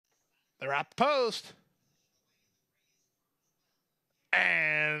They're at the post.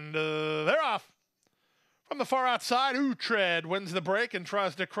 And they're off. From the far outside, Utrecht wins the break and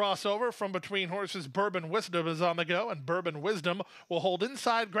tries to cross over. From between horses, Bourbon Wisdom is on the go, and Bourbon Wisdom will hold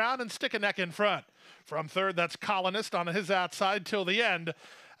inside ground and stick a neck in front. From third, that's Colonist on his outside till the end.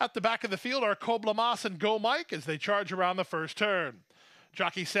 At the back of the field are Coblemas and Go Mike as they charge around the first turn.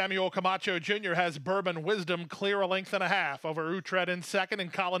 Jockey Samuel Camacho Jr. has Bourbon Wisdom clear a length and a half over Utrecht in second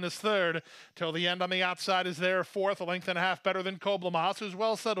and Colonist third. Till the end on the outside is there fourth, a length and a half better than Coblemas, who's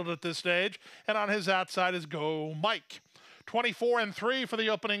well settled at this stage. And on his outside is Go Mike. 24 and 3 for the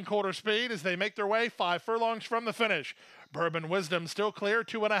opening quarter speed as they make their way 5 furlongs from the finish. Bourbon Wisdom still clear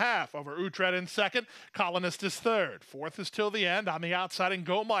 2.5 over Utrecht in second. Colonist is third. Fourth is till the end on the outside and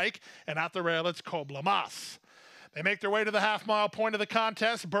Go Mike. And at the rail it's Coblemas. They make their way to the half-mile point of the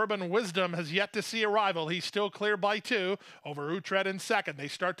contest. Bourbon Wisdom has yet to see a rival. He's still clear by 2 over Utrecht in second. They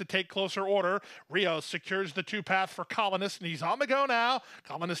start to take closer order. Rios secures the 2-path for Colonist, and he's on the go now.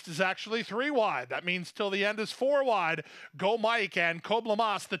 Colonist is actually 3 wide. That means till the end is 4 wide. Go Mike and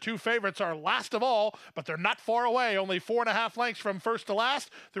Coblemas, the 2 favorites, are last of all, but they're not far away. Only 4.5 lengths from first to last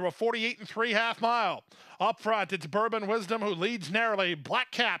through a 48 3 half-mile. Up front, it's Bourbon Wisdom who leads narrowly.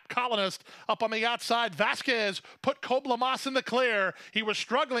 Black Cap, Colonist up on the outside. Vasquez put Coblemas in the clear. He was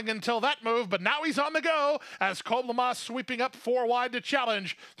struggling until that move, but now he's on the go as Coblemas sweeping up 4 wide to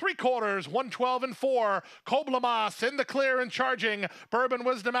challenge. 3/4, 112 and 4. Coblemas in the clear and charging. Bourbon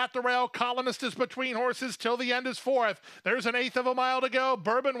Wisdom at the rail. Colonist is between horses till the end is fourth. There's an 1/8 of a mile to go.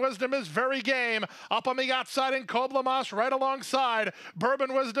 Bourbon Wisdom is very game. Up on the outside and Coblemas right alongside.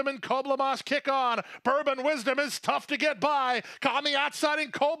 Bourbon Wisdom and Coblemas kick on. Bourbon Wisdom is tough to get by. On the outside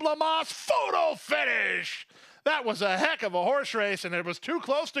and Coblemas, photo finish. That was a heck of a horse race, and it was too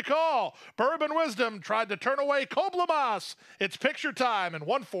close to call. Bourbon Wisdom tried to turn away Coblemas. It's picture time in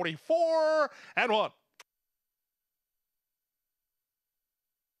 144 and 1.